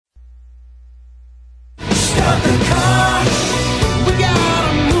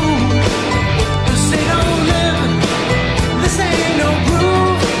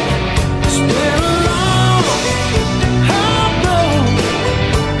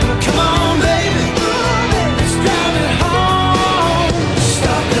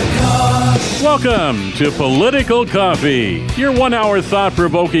Welcome to Political Coffee, your 1 hour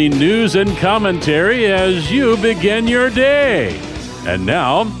thought-provoking news and commentary as you begin your day. And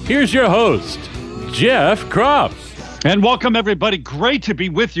now, here's your host, Jeff Kropf. And welcome, everybody. Great to be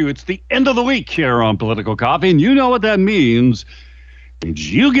with you. It's the end of the week here on Political Coffee, and you know what that means.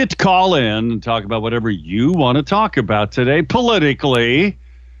 You get to call in and talk about whatever you want to talk about today politically.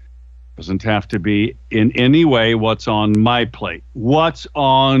 Doesn't have to be in any way what's on my plate. What's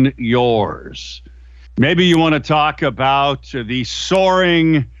on yours? Maybe you want to talk about the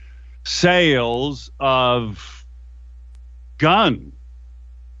soaring sales of gun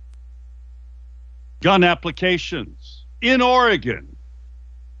applications in Oregon.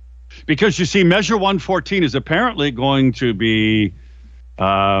 Because you see, Measure 114 is apparently going to be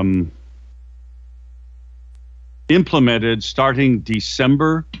implemented starting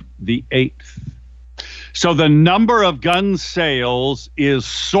December the 8th. So the number of gun sales is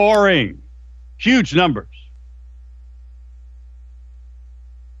soaring. Huge numbers.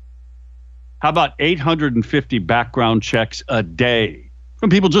 How about 850 background checks a day from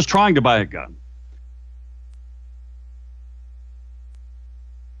people just trying to buy a gun?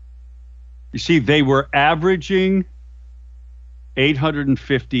 You see, they were averaging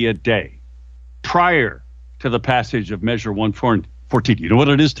 850 a day prior to the passage of Measure 114. You know what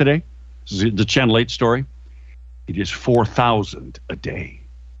it is today? This is the Channel 8 story. It is 4,000 a day.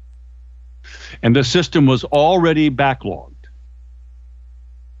 And the system was already backlogged.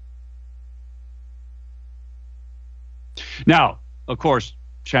 Now, of course,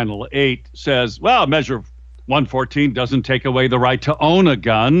 Channel 8 says, well, Measure 114 doesn't take away the right to own a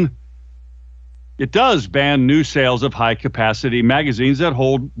gun. It does ban new sales of high-capacity magazines that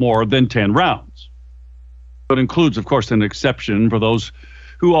hold more than 10 rounds. But includes, of course, an exception for those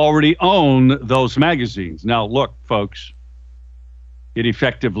who already own those magazines. Now, look, folks, it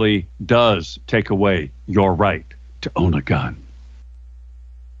effectively does take away your right to own a gun.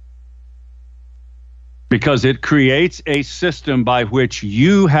 Because it creates a system by which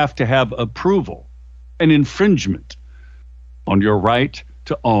you have to have approval, an infringement on your right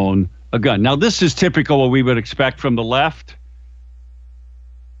to own a gun. Now, this is typical what we would expect from the left.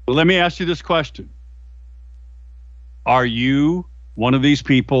 Well, let me ask you this question. Are you one of these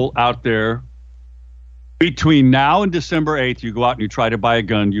people out there between now and December 8th, you go out and you try to buy a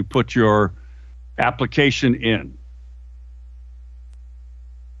gun, you put your application in?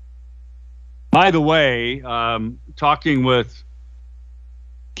 By the way, talking with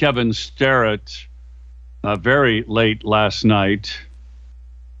Kevin Starrett very late last night,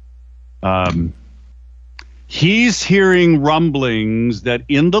 he's hearing rumblings that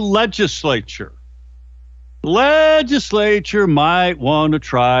in the legislature might want to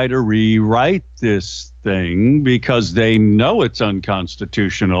try to rewrite this thing because they know it's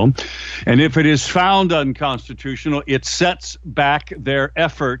unconstitutional. And if it is found unconstitutional, it sets back their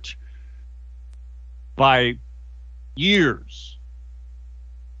effort by years.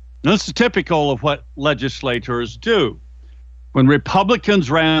 Now, this is typical of what legislators do. When Republicans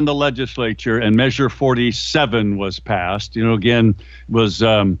ran the legislature and Measure 47 was passed, again, was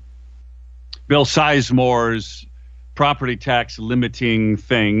Bill Sizemore's property tax limiting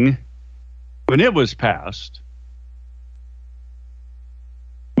thing. When it was passed,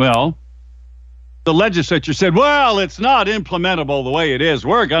 well, the legislature said, well, it's not implementable the way it is.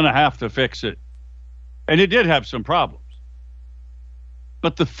 We're going to have to fix it. And it did have some problems.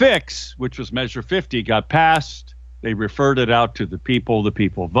 But the fix, which was Measure 50, got passed. They referred it out to the people. The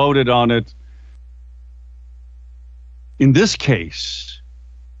people voted on it. In this case,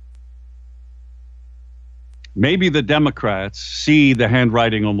 maybe the Democrats see the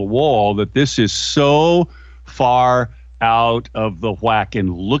handwriting on the wall that this is so far out of the whack.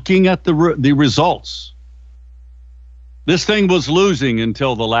 And looking at the results, this thing was losing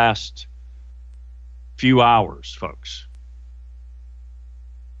until the last few hours, folks.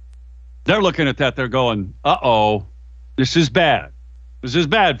 They're looking at that. They're going, uh-oh, this is bad. This is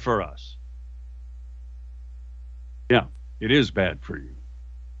bad for us. Yeah, it is bad for you.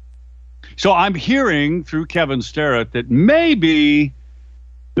 So I'm hearing through Kevin Starrett that maybe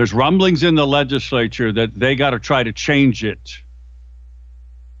there's rumblings in the legislature that they got to try to change it.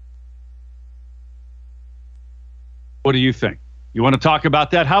 What do you think? You want to talk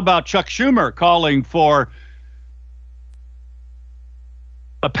about that? How about Chuck Schumer calling for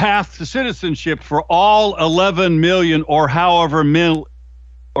a path to citizenship for all 11 million or however many?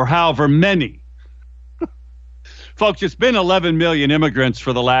 Folks, it's been 11 million immigrants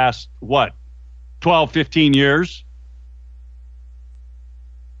for the last, 12, 15 years?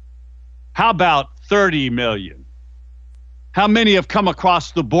 How about 30 million? How many have come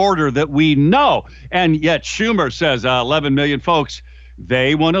across the border that we know? And yet Schumer says 11 million folks,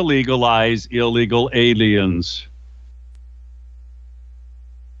 they want to legalize illegal aliens.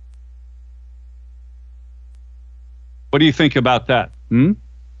 What do you think about that?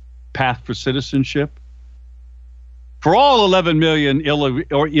 Path for citizenship? For all 11 million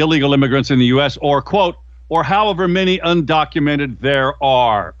illegal immigrants in the U.S., or, quote, or however many undocumented there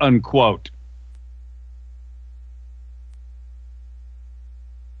are, unquote.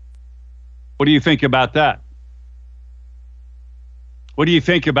 What do you think about that? What do you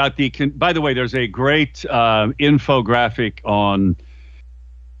think about by the way, there's a great infographic on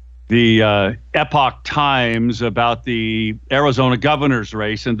the Epoch Times about the Arizona governor's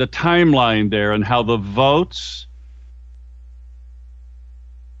race and the timeline there and how the votes,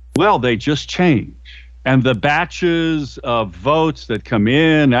 well, they just change. And the batches of votes that come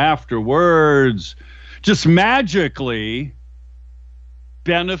in afterwards just magically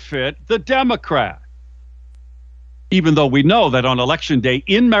benefit the Democrat. Even though we know that on election day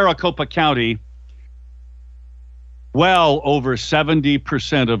in Maricopa County, well over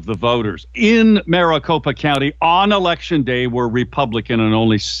 70% of the voters in Maricopa County on election day were Republican and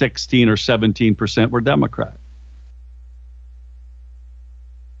only 16 or 17% were Democrat.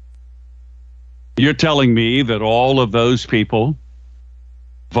 You're telling me that all of those people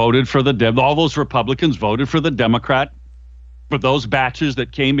voted for all those Republicans voted for the Democrat for those batches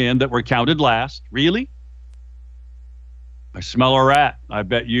that came in that were counted last? Really? I smell a rat. I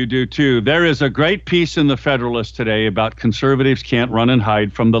bet you do too. There is a great piece in the Federalist today about conservatives can't run and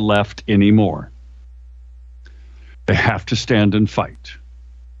hide from the left anymore. They have to stand and fight.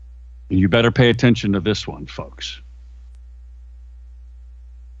 And you better pay attention to this one, folks.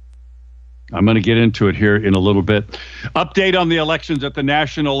 I'm going to get into it here in a little bit. Update on the elections at the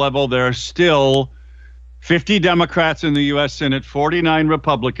national level. There are still 50 Democrats in the U.S. Senate, 49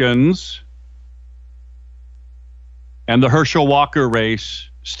 Republicans. And the Herschel Walker race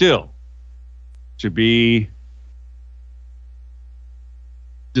still to be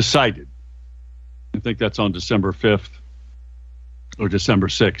decided. I think that's on December 5th or December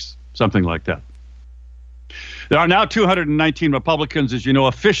 6th, something like that. There are now 219 Republicans, as you know,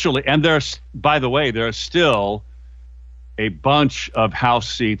 officially. And there's, by the way, there are still a bunch of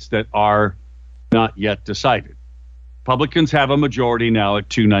House seats that are not yet decided. Republicans have a majority now at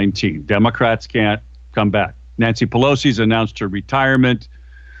 219. Democrats can't come back. Nancy Pelosi's announced her retirement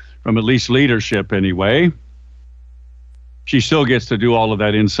from at least leadership anyway. She still gets to do all of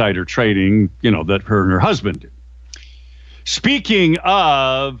that insider trading, that her and her husband did. Speaking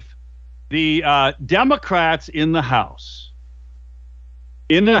of the Democrats in the House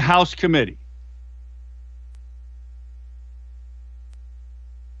committee,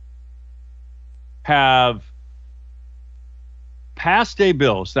 have passed a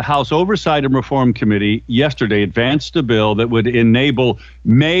bill. The House Oversight and Reform Committee yesterday advanced a bill that would enable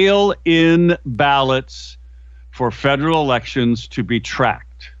mail-in ballots for federal elections to be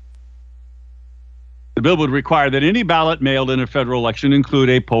tracked. The bill would require that any ballot mailed in a federal election include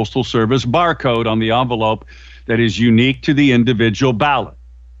a Postal Service barcode on the envelope that is unique to the individual ballot.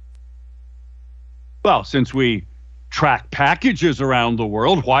 Well, since we track packages around the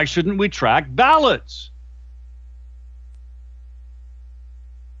world, why shouldn't we track ballots?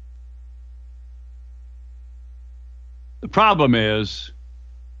 The problem is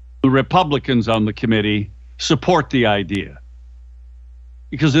the Republicans on the committee support the idea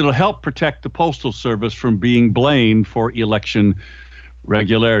because it'll help protect the Postal Service from being blamed for election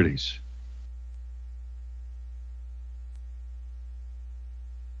irregularities.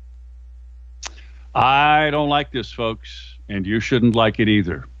 I don't like this, folks, and you shouldn't like it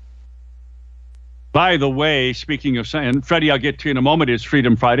either. By the way, speaking of, and Freddie, I'll get to you in a moment, it's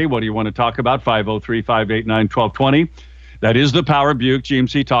Freedom Friday. What do you want to talk about? 503-589-1220. That is the Power Buick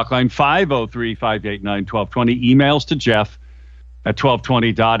GMC talk line, 503-589-1220. Emails to Jeff at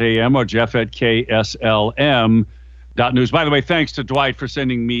 1220.am or Jeff at KSLM.news. By the way, thanks to Dwight for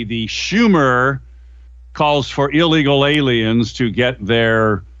sending me the Schumer calls for illegal aliens to get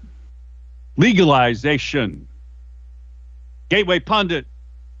their legalization. Gateway Pundit.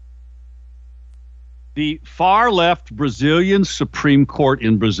 The far-left Brazilian Supreme Court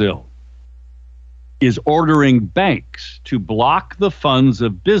in Brazil is ordering banks to block the funds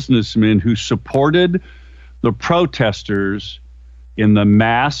of businessmen who supported the protesters in the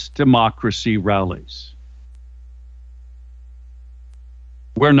mass democracy rallies.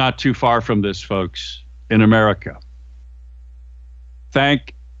 We're not too far from this, folks, in America.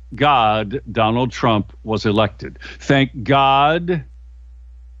 Thank God Donald Trump was elected. Thank God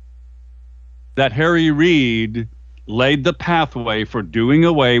that Harry Reid laid the pathway for doing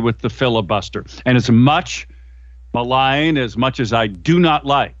away with the filibuster. And as much malign, as much as I do not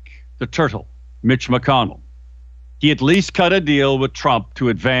like the turtle, Mitch McConnell, he at least cut a deal with Trump to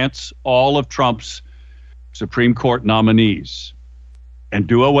advance all of Trump's Supreme Court nominees and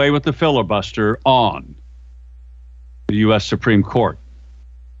do away with the filibuster on the U.S. Supreme Court.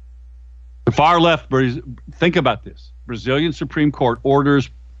 The far left, think about this. Brazilian Supreme Court orders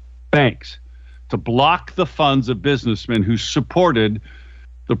banks to block the funds of businessmen who supported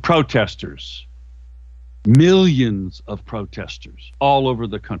the protesters. Millions of protesters all over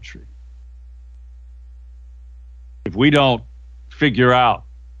the country. If we don't figure out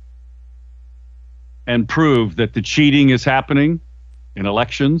and prove that the cheating is happening in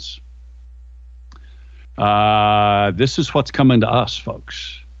elections, this is what's coming to us,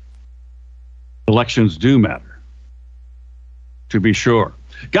 folks. Elections do matter, to be sure.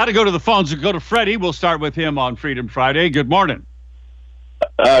 Got to go to the phones and go to Freddie. We'll start with him on Freedom Friday. Good morning.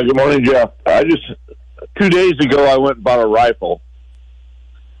 Good morning, Jeff. 2 days ago, I went and bought a rifle.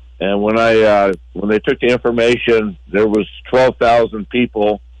 And when they took the information, there was 12,000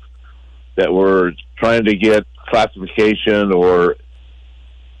 people that were trying to get classification or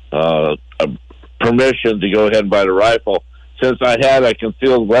a permission to go ahead and buy the rifle. Since I had a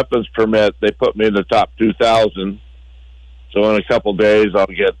concealed weapons permit, they put me in the top 2,000. So in a couple days, I'll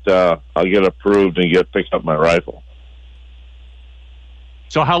get approved and pick up my rifle.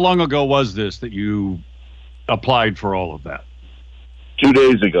 So how long ago was this that you applied for all of that? 2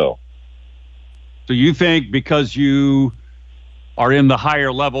 days ago. So you think because you are in the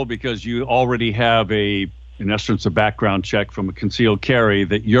higher level, because you already have in essence, a background check from a concealed carry,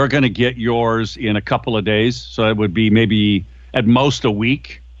 that you're going to get yours in a couple of days? So it would be maybe at most a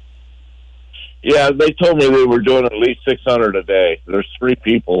week? Yeah, they told me they were doing at least 600 a day. There's 3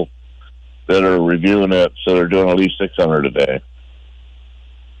 people that are reviewing it, so they're doing at least 600 a day.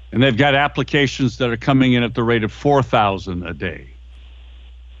 And they've got applications that are coming in at the rate of 4,000 a day.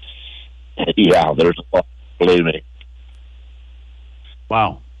 Yeah, there's a lot, believe me.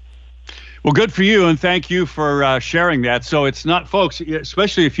 Wow. Well, good for you, and thank you for sharing that. So it's not, folks,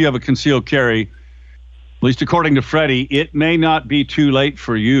 especially if you have a concealed carry, at least according to Freddie, it may not be too late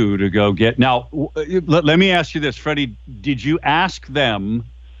for you to go get. Now, let me ask you this, Freddie, did you ask them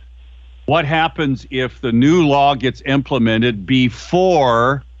what happens if the new law gets implemented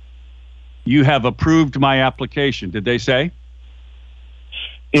before you have approved my application? Did they say?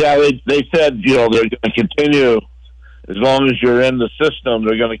 Yeah, they said, they're going to continue. As long as you're in the system,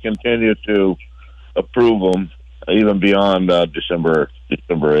 they're going to continue to approve them even beyond December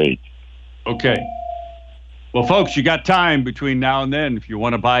 8th. Okay. Well, folks, you got time between now and then. If you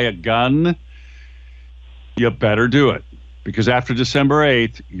want to buy a gun, you better do it, because after December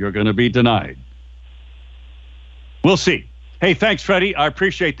 8th, you're going to be denied. We'll see. Hey, thanks, Freddie. I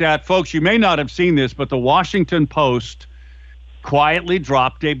appreciate that. Folks, you may not have seen this, but the Washington Post quietly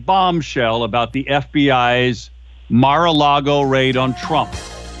dropped a bombshell about the FBI's Mar-a-Lago raid on Trump.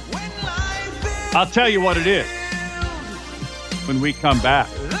 I'll tell you what it is when we come back.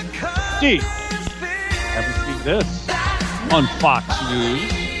 Steve, haven't seen this on Fox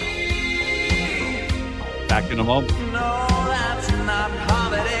News. Back in a moment. No, that's not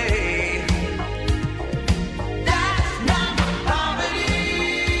poverty. That's not poverty.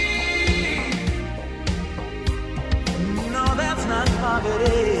 No, that's not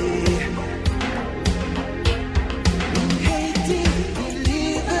poverty. Hating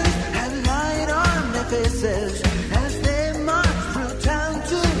believers have light on their faces as they march through town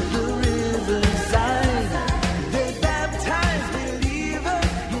to the riverside. They baptize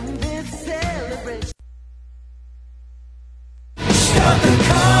believers in this celebration.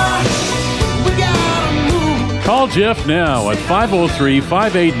 Call Jeff now at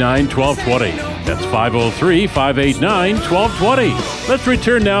 503-589-1220. That's 503-589-1220. Let's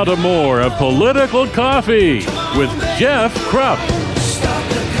return now to more of Political Coffee with Jeff Krupp.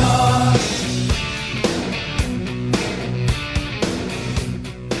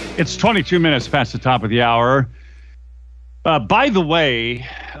 It's 22 minutes past the top of the hour. By the way,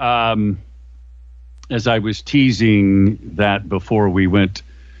 as I was teasing that before we went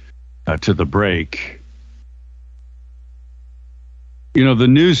to the break, the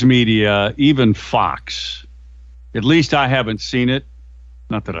news media, even Fox, at least I haven't seen it.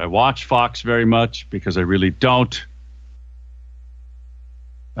 Not that I watch Fox very much, because I really don't.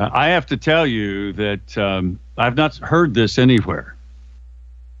 I have to tell you that I've not heard this anywhere.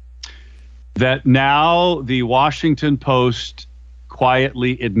 That now the Washington Post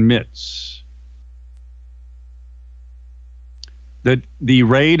quietly admits that the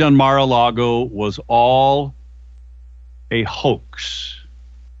raid on Mar-a-Lago was all a hoax,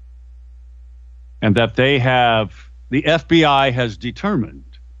 and that the FBI has determined,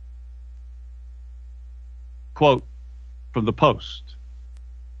 quote from the Post,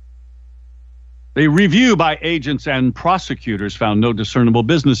 a review by agents and prosecutors found no discernible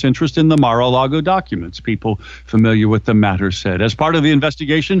business interest in the Mar-a-Lago documents, people familiar with the matter said. As part of the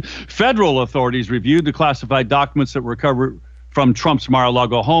investigation, federal authorities reviewed the classified documents that were recovered from Trump's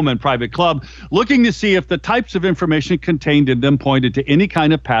Mar-a-Lago home and private club, looking to see if the types of information contained in them pointed to any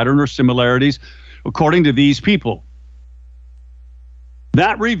kind of pattern or similarities, according to these people.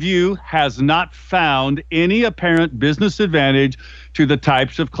 That review has not found any apparent business advantage to the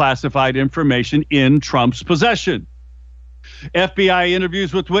types of classified information in Trump's possession. FBI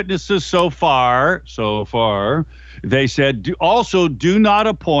interviews with witnesses so far, they said, do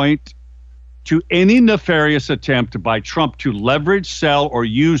not point to any nefarious attempt by Trump to leverage, sell, or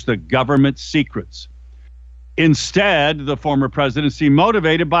use the government's secrets. Instead, the former president seemed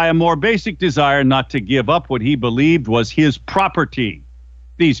motivated by a more basic desire not to give up what he believed was his property,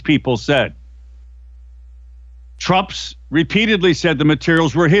 these people said. Trump's repeatedly said the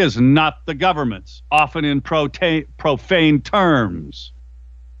materials were his, not the government's, often in profane terms.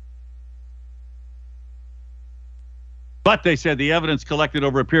 But they said the evidence collected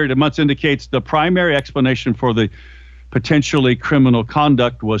over a period of months indicates the primary explanation for the potentially criminal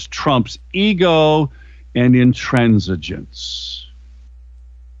conduct was Trump's ego and intransigence.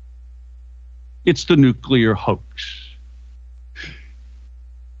 It's the nuclear hoax.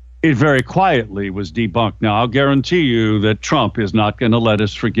 It very quietly was debunked. Now, I'll guarantee you that Trump is not going to let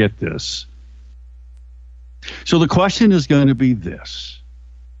us forget this. So the question is going to be this.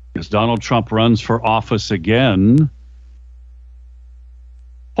 As Donald Trump runs for office again,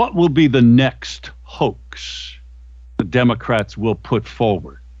 what will be the next hoax the Democrats will put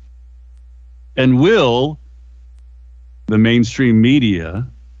forward? And will the mainstream media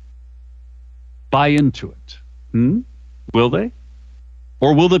buy into it? Will they?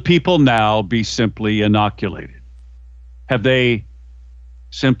 Or will the people now be simply inoculated? Have they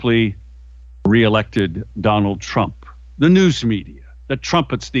simply reelected Donald Trump? The news media that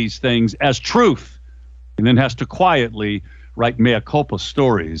trumpets these things as truth and then has to quietly write mea culpa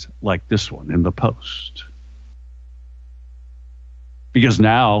stories like this one in the Post. Because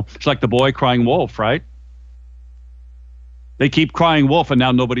now it's like the boy crying wolf, right? They keep crying wolf and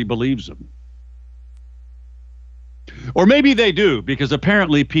now nobody believes them. Or maybe they do, because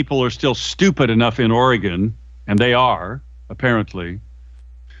apparently people are still stupid enough in Oregon, and they are, apparently,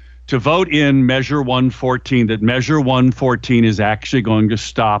 to vote in Measure 114, that Measure 114 is actually going to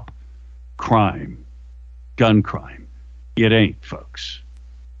stop crime, gun crime. It ain't, folks.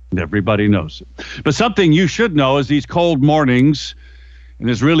 And everybody knows it. But something you should know is these cold mornings and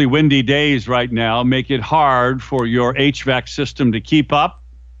these really windy days right now make it hard for your HVAC system to keep up.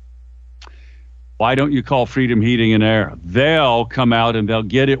 Why don't you call Freedom Heating and Air? They'll come out and they'll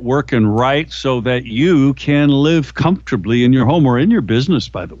get it working right so that you can live comfortably in your home or in your business,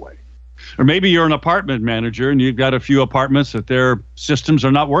 by the way. Or maybe you're an apartment manager and you've got a few apartments that their systems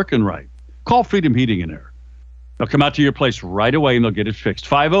are not working right. Call Freedom Heating and Air. They'll come out to your place right away and they'll get it fixed.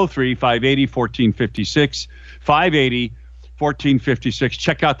 503-580-1456, 580-1456.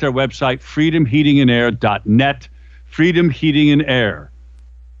 Check out their website, freedomheatingandair.net,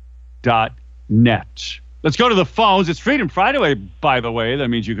 freedomheatingandair.net. Let's go to the phones. It's Freedom Friday, by the way. That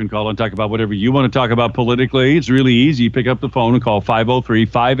means you can call and talk about whatever you want to talk about politically. It's really easy. Pick up the phone and call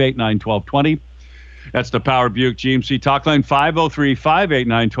 503-589-1220. That's the Power Buick GMC talk line,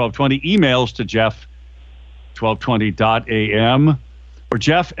 503-589-1220. Emails to Jeff, 1220.am, or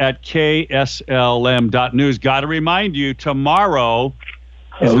Jeff at KSLM.news. Got to remind you, tomorrow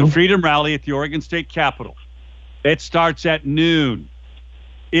is the Freedom Rally at the Oregon State Capitol. It starts at noon.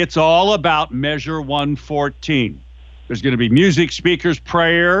 It's all about Measure 114. There's going to be music, speakers,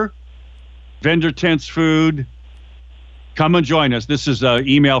 prayer, vendor tents, food. Come and join us. This is an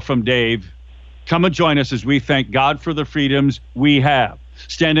email from Dave. Come and join us as we thank God for the freedoms we have.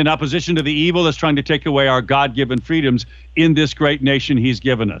 Stand in opposition to the evil that's trying to take away our God-given freedoms in this great nation he's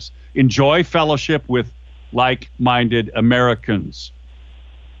given us. Enjoy fellowship with like-minded Americans.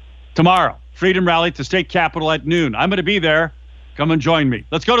 Tomorrow, Freedom Rally at the State Capitol at noon. I'm going to be there. Come and join me.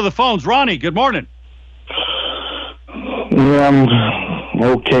 Let's go to the phones. Ronnie, good morning. Yeah,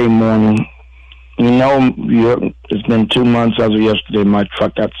 okay morning. You know, it's been 2 months as of yesterday. My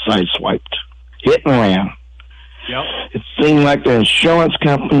truck got sideswiped. Hit and ran. Yep. It seemed like the insurance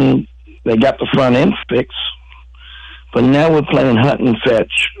company, they got the front end fixed. But now we're playing hunt and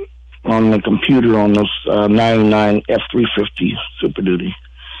fetch on the computer on those 99 F-350 Super Duty.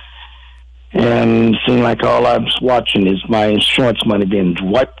 And it seemed like all I was watching is my insurance money being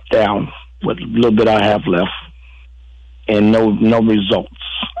wiped down with a little bit I have left, and no results.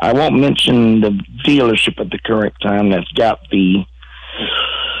 I won't mention the dealership at the current time that's got the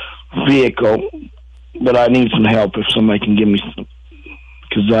vehicle, but I need some help if somebody can give me some,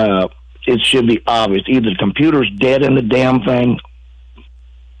 because it should be obvious. Either the computer's dead in the damn thing,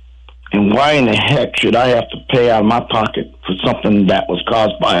 and why in the heck should I have to pay out of my pocket for something that was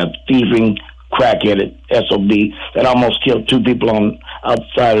caused by a thieving, crack-headed SOB that almost killed 2 people on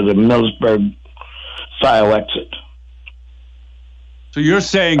outside of the Millersburg SIO exit? So you're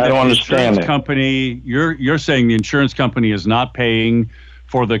saying I that don't the understand insurance it. company, you're saying the insurance company is not paying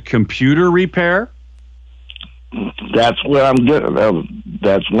for the computer repair? That's where I'm good.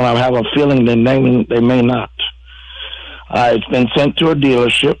 That's when I have a feeling they may not. It's been sent to a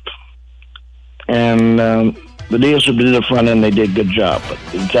dealership, and the dealership did the front end. They did a good job, but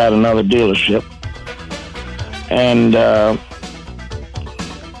it's at another dealership, and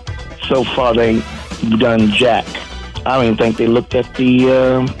so far they done jack. I don't even think they looked at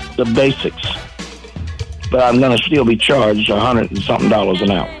the basics. But I'm going to still be charged $100 and something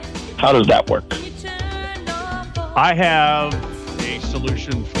an hour. How does that work? I have a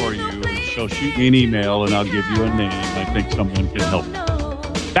solution for you. So shoot me an email and I'll give you a name. I think someone can help.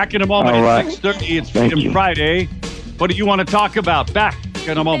 Back in a moment. All right. At 6:30, it's Thank Freedom you. Friday. What do you want to talk about? Back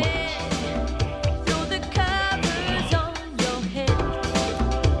in a moment. Throw the covers on your head.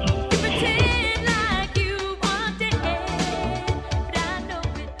 You pretend like you are dead, but I know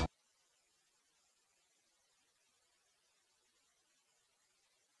it.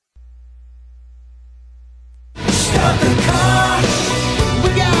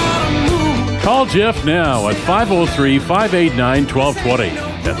 Call Jeff now at 503-589-1220.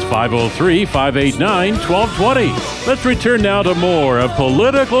 That's 503-589-1220. Let's return now to more of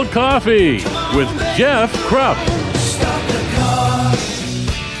Political Coffee with Jeff Krupp.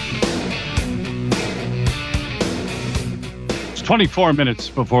 It's 24 minutes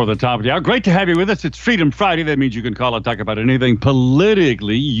before the top of the hour. Great to have you with us. It's Freedom Friday. That means you can call and talk about anything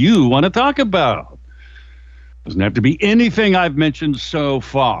politically you want to talk about. Doesn't have to be anything I've mentioned so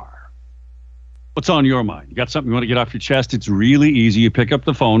far. What's on your mind? You got something you want to get off your chest? It's really easy. You pick up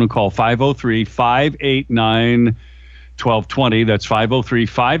the phone and call 503-589-1220. That's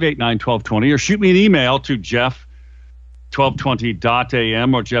 503-589-1220. Or shoot me an email to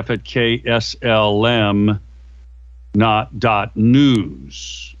jeff1220.am or jeff at kslm.news.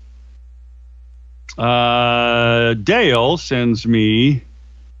 Dale sends me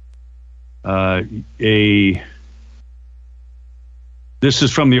This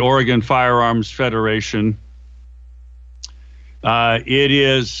is from the Oregon Firearms Federation. It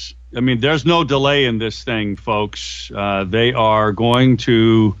is, there's no delay in this thing, folks. They are going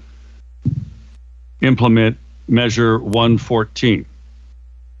to implement Measure 114.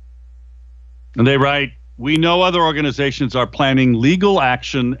 And they write, we know other organizations are planning legal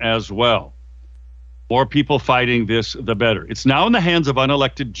action as well. More people fighting this, the better. It's now in the hands of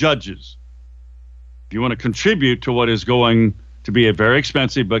unelected judges. If you want to contribute to what is going to be a very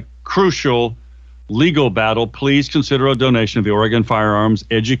expensive but crucial legal battle, please consider a donation of the Oregon Firearms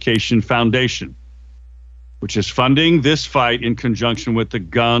Education Foundation, which is funding this fight in conjunction with the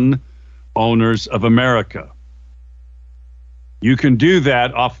Gun Owners of America. You can do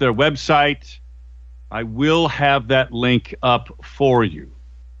that off their website. I will have that link up for you.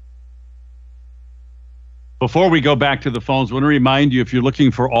 Before we go back to the phones, I want to remind you, if you're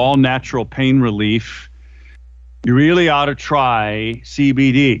looking for all natural pain relief, you really ought to try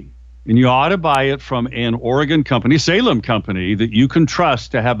CBD. And you ought to buy it from an Oregon company, Salem company, that you can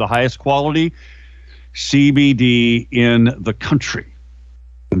trust to have the highest quality CBD in the country.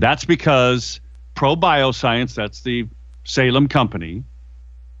 And that's because Pro Bioscience, that's the Salem company,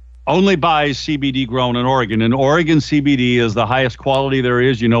 only buys CBD grown in Oregon. And Oregon CBD is the highest quality there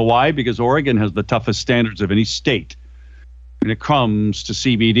is. You know why? Because Oregon has the toughest standards of any state when it comes to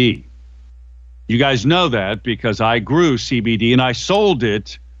CBD. You guys know that because I grew CBD and I sold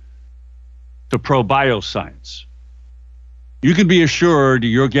it to Pro Bioscience. You can be assured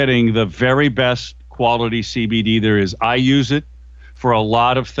you're getting the very best quality CBD there is. I use it for a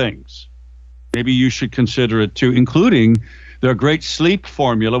lot of things. Maybe you should consider it too, including their great sleep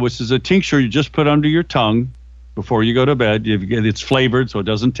formula, which is a tincture you just put under your tongue before you go to bed. It's flavored, so it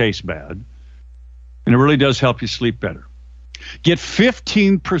doesn't taste bad. And it really does help you sleep better. Get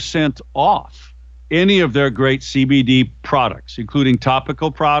 15% off any of their great CBD products, including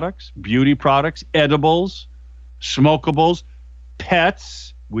topical products, beauty products, edibles, smokables,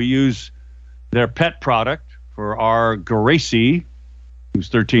 pets. We use their pet product for our Gracie, who's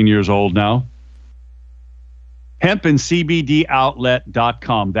 13 years old now.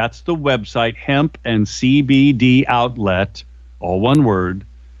 hempandcbdoutlet.com. That's the website, hempandcbdoutlet, all one word,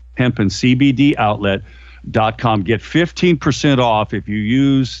 hempandcbdoutlet.com. Get 15% off if you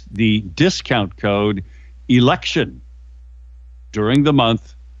use the discount code ELECTION during the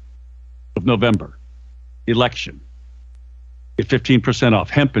month of November. Election. Get 15% off,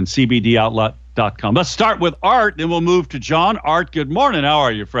 hempandcbdoutlet.com. Let's start with Art, then we'll move to John. Art, good morning. How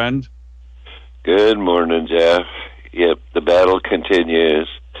are you, friend? Good morning, Jeff. Yep, the battle continues.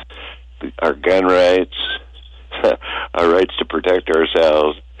 Our gun rights, our rights to protect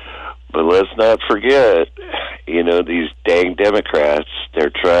ourselves. But let's not forget, these dang Democrats,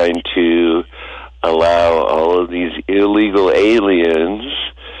 they're trying to allow all of these illegal aliens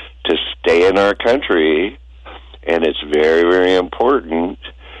to stay in our country. And it's very, very important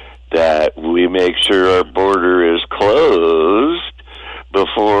that we make sure our border is closed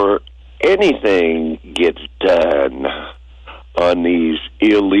before anything gets done on these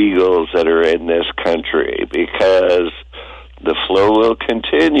illegals that are in this country, because the flow will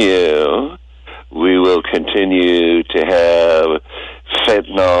continue. We will continue to have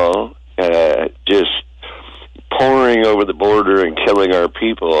fentanyl just pouring over the border and killing our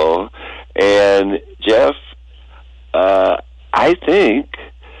people. And, Jeff, I think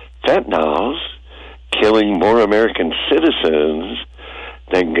fentanyl's killing more American citizens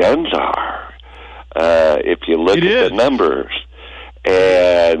than guns are, if you look at the numbers.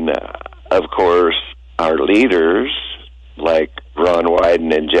 And, of course, our leaders, like Ron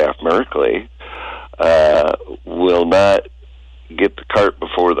Wyden and Jeff Merkley, will not get the cart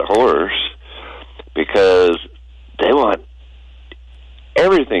before the horse, because they want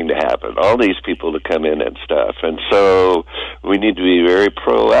everything to happen, all these people to come in and stuff. And so we need to be very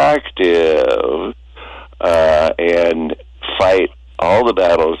proactive and fight all the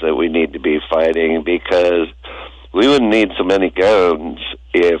battles that we need to be fighting, because we wouldn't need so many guns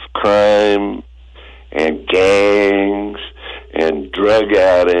if crime and gangs and drug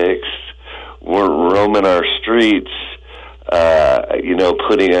addicts weren't roaming our streets,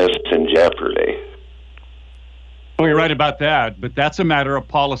 putting us in jeopardy. Well, you're right about that, but that's a matter of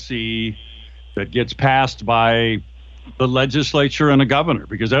policy that gets passed by the legislature and the governor,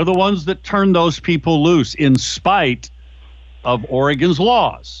 because they're the ones that turn those people loose in spite of Oregon's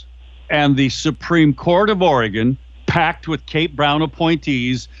laws. And the Supreme Court of Oregon, packed with Kate Brown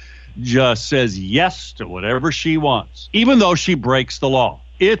appointees, just says yes to whatever she wants, even though she breaks the law.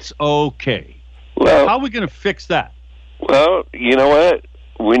 It's okay. Well, how are we going to fix that? Well, you know what?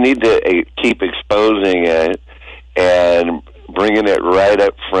 We need to keep exposing it and bringing it right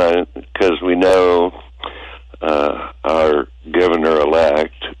up front, because we know our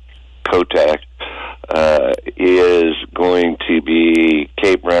governor-elect, Kotek, is going to be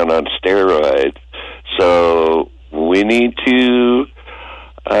Kate Brown on steroids. So we need to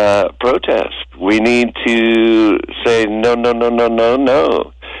protest. We need to say, no.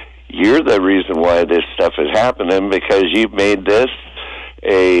 You're the reason why this stuff is happening, because you've made this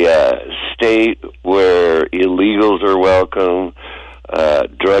a state where illegals are welcome,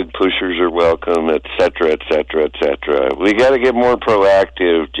 drug pushers are welcome, et cetera, et cetera, et cetera. We got to get more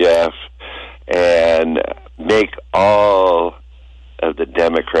proactive, Jeff, and make all of the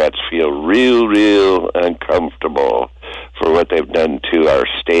Democrats feel real uncomfortable for what they've done to our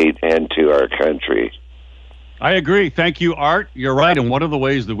state and to our country. I agree. Thank you, Art. You're right. And one of the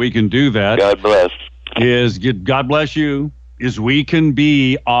ways that we can do that, God bless, God bless you, is we can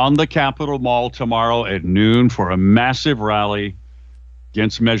be on the Capitol Mall tomorrow at noon for a massive rally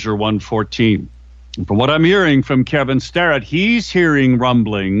against Measure 114. And from what I'm hearing from Kevin Starrett, he's hearing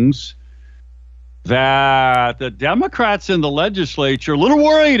rumblings that the Democrats in the legislature are a little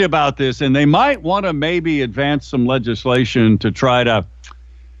worried about this, and they might want to maybe advance some legislation to try to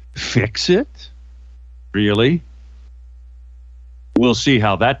fix it. Really? We'll see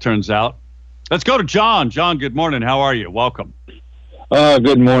how that turns out. Let's go to John. John, good morning. How are you? Welcome.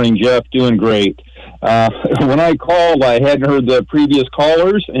 Good morning, Jeff. Doing great. When I called, I hadn't heard the previous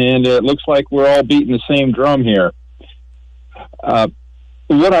callers, and it looks like we're all beating the same drum here.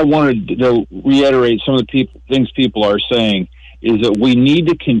 What I wanted to reiterate, some of the things people are saying, is that we need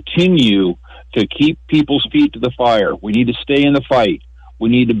to continue to keep people's feet to the fire. We need to stay in the fight. We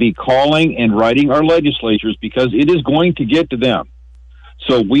need to be calling and writing our legislatures, because it is going to get to them.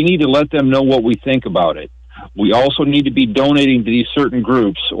 So we need to let them know what we think about it. We also need to be donating to these certain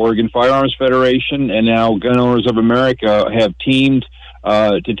groups. Oregon Firearms Federation and now Gun Owners of America have teamed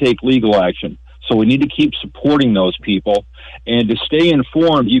to take legal action. So we need to keep supporting those people. And to stay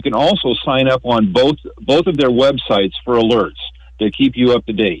informed, you can also sign up on both of their websites for alerts. to keep you up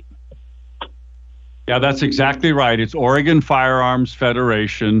to date. Yeah, that's exactly right. It's Oregon Firearms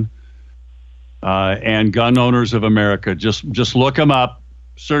Federation and Gun Owners of America. Just look them up,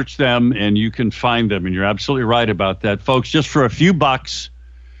 search them, and you can find them. And you're absolutely right about that, folks. Just for a few bucks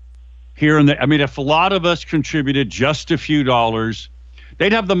here and there. I mean, if a lot of us contributed just a few dollars,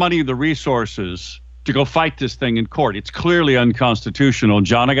 they'd have the money and the resources to go fight this thing in court. It's clearly unconstitutional.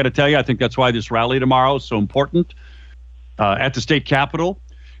 John, I got to tell you, I think that's why this rally tomorrow is so important at the state capitol.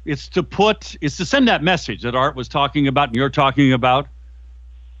 It's to send that message that Art was talking about and you're talking about.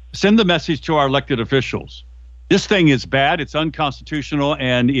 Send the message to our elected officials. This thing is bad. It's unconstitutional.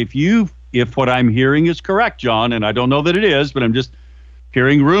 And if what I'm hearing is correct, John, and I don't know that it is, but I'm just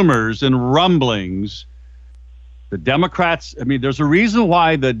hearing rumors and rumblings, the Democrats, I mean, there's a reason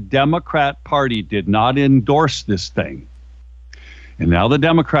why the Democrat Party did not endorse this thing. And now the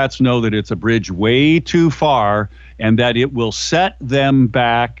Democrats know that it's a bridge way too far and that it will set them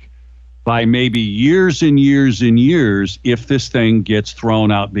back by maybe years and years and years if this thing gets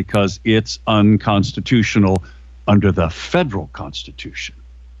thrown out because it's unconstitutional under the federal Constitution,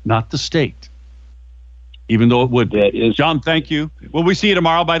 not the state, even though it would be. John, thank you. Will we see you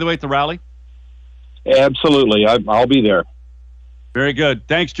tomorrow, by the way, at the rally? Absolutely. I'll be there. Very good.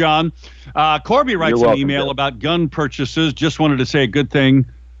 Thanks, John. Corby writes an email about gun purchases. Just wanted to say a good thing.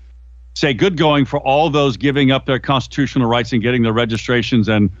 Say good going for all those giving up their constitutional rights and getting their registrations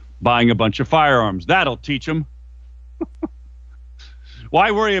and buying a bunch of firearms. That'll teach them.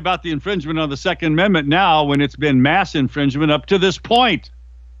 Why worry about the infringement on the Second Amendment now when it's been mass infringement up to this point?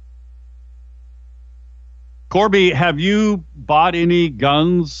 Corby, have you bought any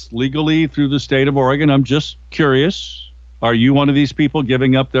guns legally through the state of Oregon? I'm just curious. Are you one of these people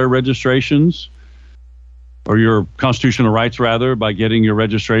giving up their registrations or your constitutional rights, rather, by getting your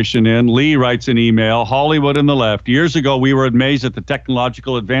registration in? Lee writes an email, Hollywood and the left. Years ago, we were amazed at the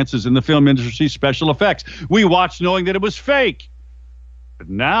technological advances in the film industry's special effects. We watched knowing that it was fake. But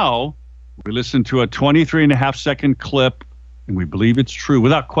now we listen to a 23.5-second clip and we believe it's true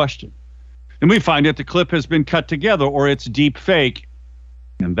without question. And we find that the clip has been cut together or it's deep fake,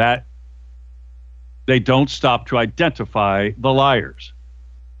 and that they don't stop to identify the liars.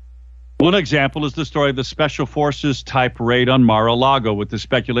 One example is the story of the Special Forces type raid on Mar-a-Lago with the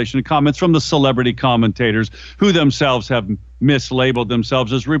speculation and comments from the celebrity commentators who themselves have mislabeled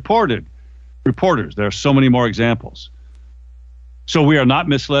themselves as reporters. There are so many more examples. So we are not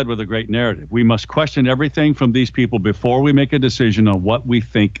misled with a great narrative. We must question everything from these people before we make a decision on what we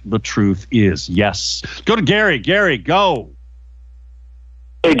think the truth is. Yes. Go to Gary. Gary, go.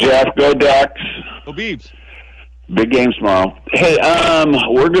 Hey, Jeff. Go Ducks. Go Beavs. Big game tomorrow. Hey,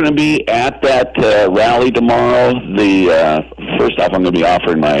 we're going to be at that rally tomorrow. First off, I'm going to be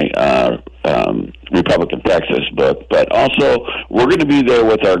offering my Republic of Texas book, but also we're going to be there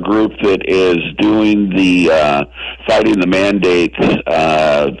with our group that is doing the fighting the mandates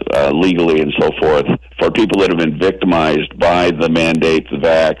legally and so forth for people that have been victimized by the mandates, the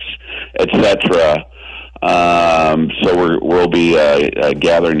vax, etc. So we'll be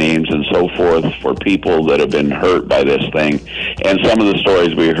gathering names and so forth for people that have been hurt by this thing. And some of the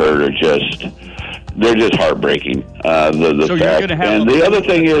stories we heard are they're just heartbreaking. So fact. And the other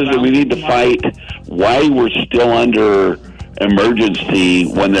thing is that we need to fight why we're still under emergency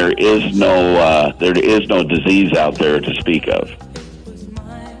when there is no disease out there to speak of.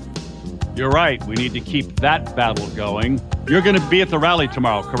 You're right. We need to keep that battle going. You're going to be at the rally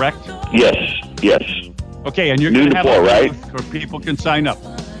tomorrow, correct? Yes. Okay, and you're going to have a right? booth where people can sign up.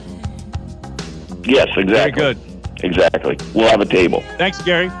 Yes, exactly. Very good. Exactly. We'll have a table. Thanks,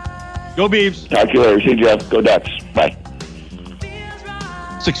 Gary. Go Beavs. Talk to you later. See you, Jeff. Go Ducks. Bye.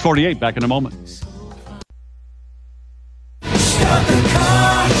 6:48. Back in a moment.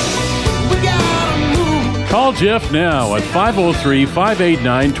 Call Jeff now at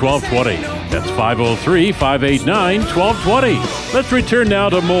 503-589-1220. That's 503-589-1220. Let's return now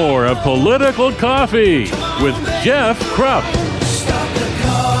to more of Political Coffee with Jeff Krupp.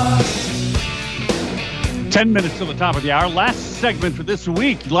 10 minutes till the top of the hour. Last segment for this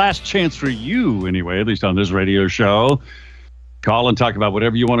week. Last chance for you, anyway, at least on this radio show. Call and talk about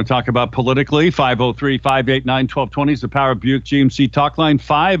whatever you want to talk about politically. 503-589-1220 is the Power Buick GMC talk line.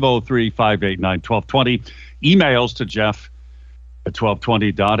 503-589-1220. Emails to Jeff at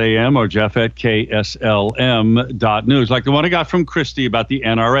 1220.am or Jeff at KSLM.news. Like the one I got from Christy about the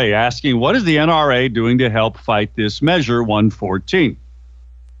NRA, asking, what is the NRA doing to help fight this Measure 114?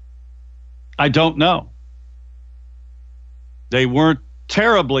 I don't know. They weren't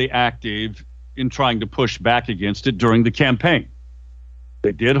terribly active in trying to push back against it during the campaign.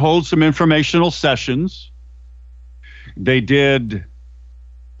 They did hold some informational sessions. They did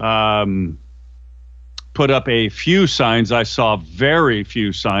put up a few signs. I saw very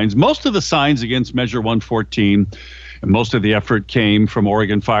few signs. Most of the signs against Measure 114, and most of the effort came from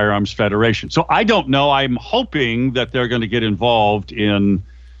Oregon Firearms Federation. So I don't know. I'm hoping that they're going to get involved in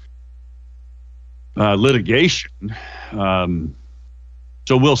litigation. So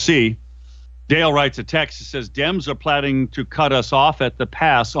we'll see. Dale writes a text that says, Dems are planning to cut us off at the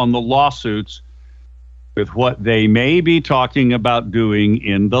pass on the lawsuits with what they may be talking about doing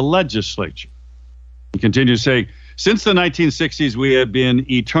in the legislature. He continues to say, since the 1960s, we have been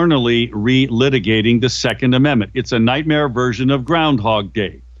eternally relitigating the Second Amendment. It's a nightmare version of Groundhog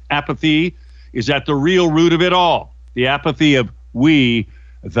Day. Apathy is at the real root of it all. The apathy of we,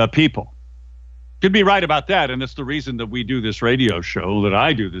 the people. Could be right about that, and it's the reason that we do this radio show, that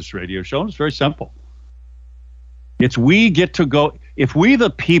I do this radio show. It's very simple. It's we get to go, if we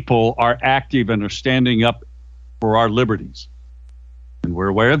the people are active and are standing up for our liberties, and we're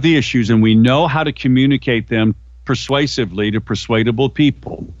aware of the issues, and we know how to communicate them persuasively to persuadable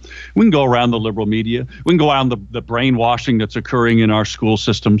people. We can go around the liberal media. We can go around the brainwashing that's occurring in our school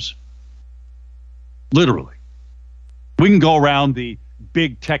systems. Literally. We can go around the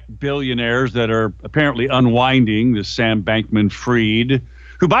big tech billionaires that are apparently unwinding this Sam Bankman-Fried,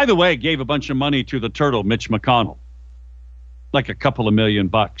 who, by the way, gave a bunch of money to the turtle, Mitch McConnell, like a couple of $1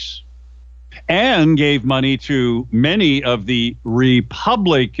 million, and gave money to many of the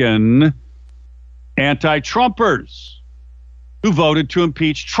Republican anti-Trumpers who voted to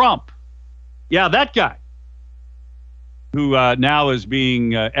impeach Trump. Yeah, that guy who now is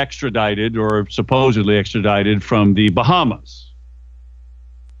being extradited or supposedly extradited from the Bahamas.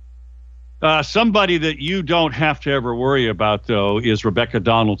 Somebody that you don't have to ever worry about, though, is Rebecca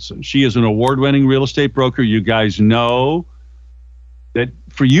Donaldson. She is an award-winning real estate broker. You guys know that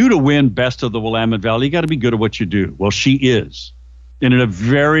for you to win best of the Willamette Valley, you got to be good at what you do. Well, she is. And in a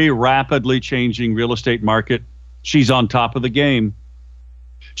very rapidly changing real estate market, she's on top of the game.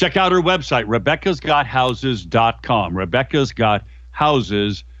 Check out her website, RebeccasGotHouses.com.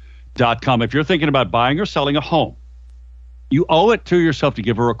 RebeccasGotHouses.com. If you're thinking about buying or selling a home, you owe it to yourself to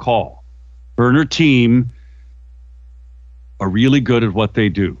give her a call. Her and her team are really good at what they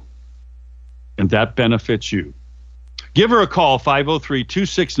do, and that benefits you. Give her a call,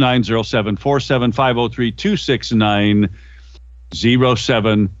 503-269-0747,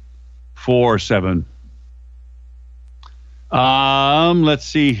 503-269-0747. Let's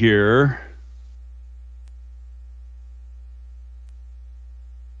see here.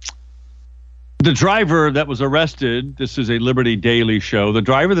 The driver that was arrested, this is a Liberty Daily show, the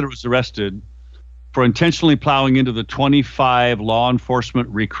driver that was arrested for intentionally plowing into the 25 law enforcement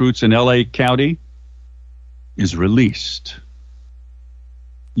recruits in L.A. County is released.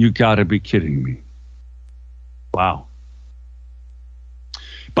 You got to be kidding me. Wow.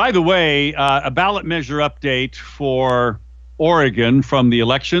 By the way, a ballot measure update for Oregon from the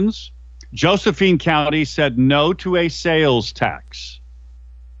elections. Josephine County said no to a sales tax.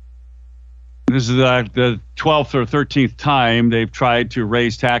 This is the 12th or 13th time they've tried to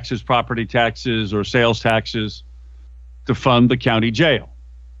raise taxes, property taxes, or sales taxes to fund the county jail.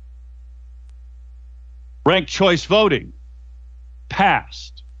 Ranked choice voting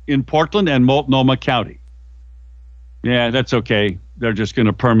passed in Portland and Multnomah County. Yeah, that's okay. They're just going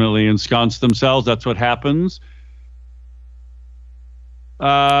to permanently ensconce themselves. That's what happens.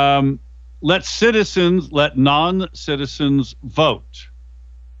 Let non-citizens vote.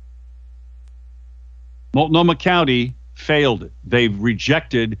 Multnomah County failed it. They've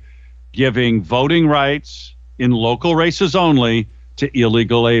rejected giving voting rights in local races only to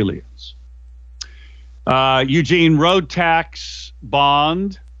illegal aliens. Eugene road tax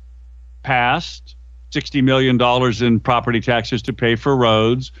bond passed, $60 million in property taxes to pay for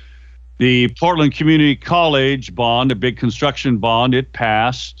roads. The Portland Community College bond, a big construction bond, it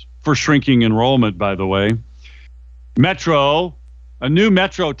passed for shrinking enrollment, by the way. Metro, a new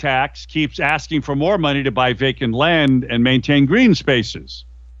Metro tax keeps asking for more money to buy vacant land and maintain green spaces.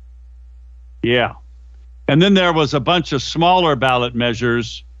 Yeah. And then there was a bunch of smaller ballot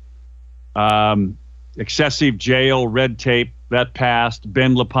measures. Excessive jail, red tape, that passed.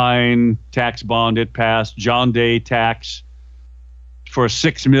 Ben Lapine tax bond, it passed. John Day tax for a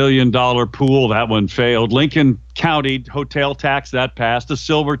 $6 million pool, that one failed. Lincoln County hotel tax, that passed. The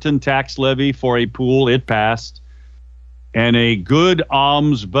Silverton tax levy for a pool, it passed. And a good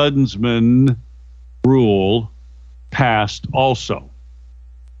ombudsman rule passed also.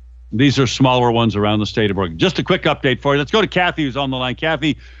 These are smaller ones around the state of Oregon. Just a quick update for you. Let's go to Kathy, who's on the line.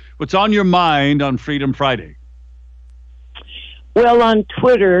 Kathy, what's on your mind on Freedom Friday? Well, on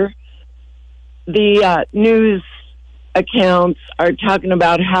Twitter, the news accounts are talking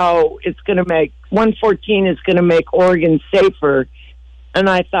about how it's going to make 114 is going to make Oregon safer. And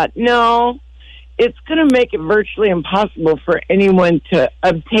I thought, no, it's going to make it virtually impossible for anyone to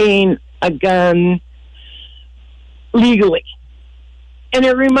obtain a gun legally. And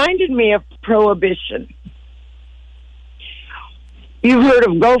it reminded me of Prohibition. You've heard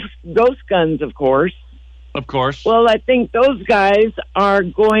of ghost guns, of course. Of course. Well, I think those guys are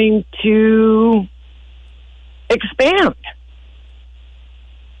going to expand.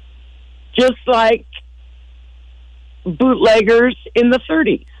 Just like bootleggers in the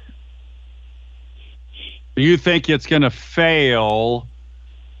 30s. Do you think it's going to fail?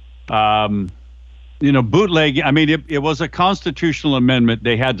 Bootlegging, I mean, it was a constitutional amendment.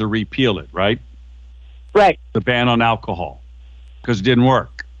 They had to repeal it, right? Right. The ban on alcohol, because it didn't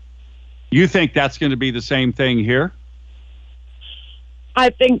work. You think that's going to be the same thing here? I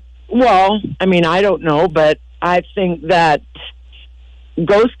think, I don't know, but I think that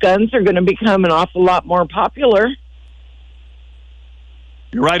ghost guns are going to become an awful lot more popular.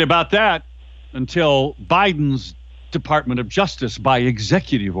 You're right about that, until Biden's Department of Justice, by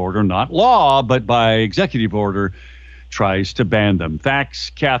executive order, not law, but by executive order, tries to ban them. Thanks,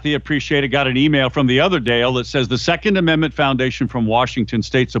 Kathy. Appreciate it. Got an email from the other Dale that says the Second Amendment Foundation from Washington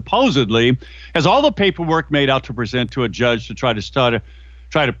State supposedly has all the paperwork made out to present to a judge to try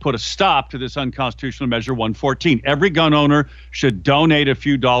to put a stop to this unconstitutional measure 114. Every gun owner should donate a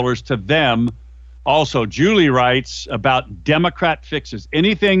few dollars to them. Also, Julie writes about Democrat fixes.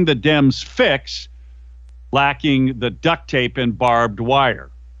 Anything the Dems fix lacking the duct tape and barbed wire.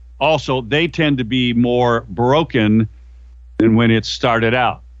 Also, they tend to be more broken than when it started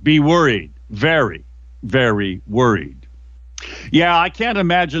out. Be worried. Very, very worried. Yeah, I can't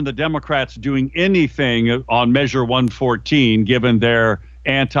imagine the Democrats doing anything on Measure 114, given their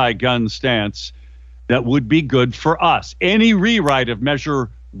anti-gun stance, that would be good for us. Any rewrite of Measure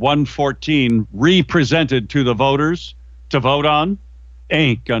 114 re-presented to the voters to vote on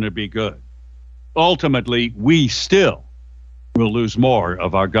ain't going to be good. Ultimately, we still will lose more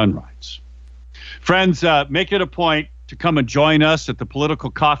of our gun rights. Friends, make it a point to come and join us at the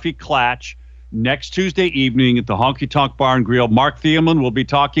Political Coffee Clatch next Tuesday evening at the Honky Tonk Bar and Grill. Mark Thielman will be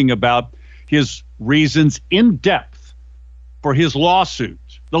talking about his reasons in depth for his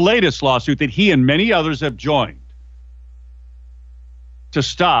lawsuit, the latest lawsuit that he and many others have joined to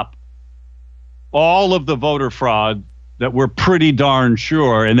stop all of the voter fraud that we're pretty darn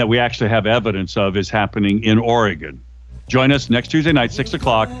sure and that we actually have evidence of is happening in Oregon. Join us next Tuesday night, 6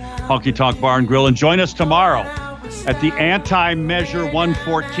 o'clock, Honky Tonk Bar and Grill. And join us tomorrow at the anti-Measure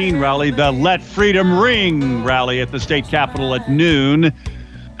 114 rally, the Let Freedom Ring rally at the state capitol at noon.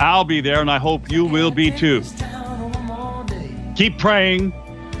 I'll be there, and I hope you will be too. Keep praying.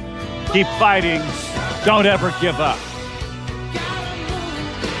 Keep fighting. Don't ever give up.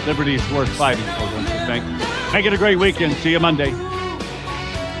 Liberty is worth fighting for, don't you think? Make it a great weekend. See you Monday.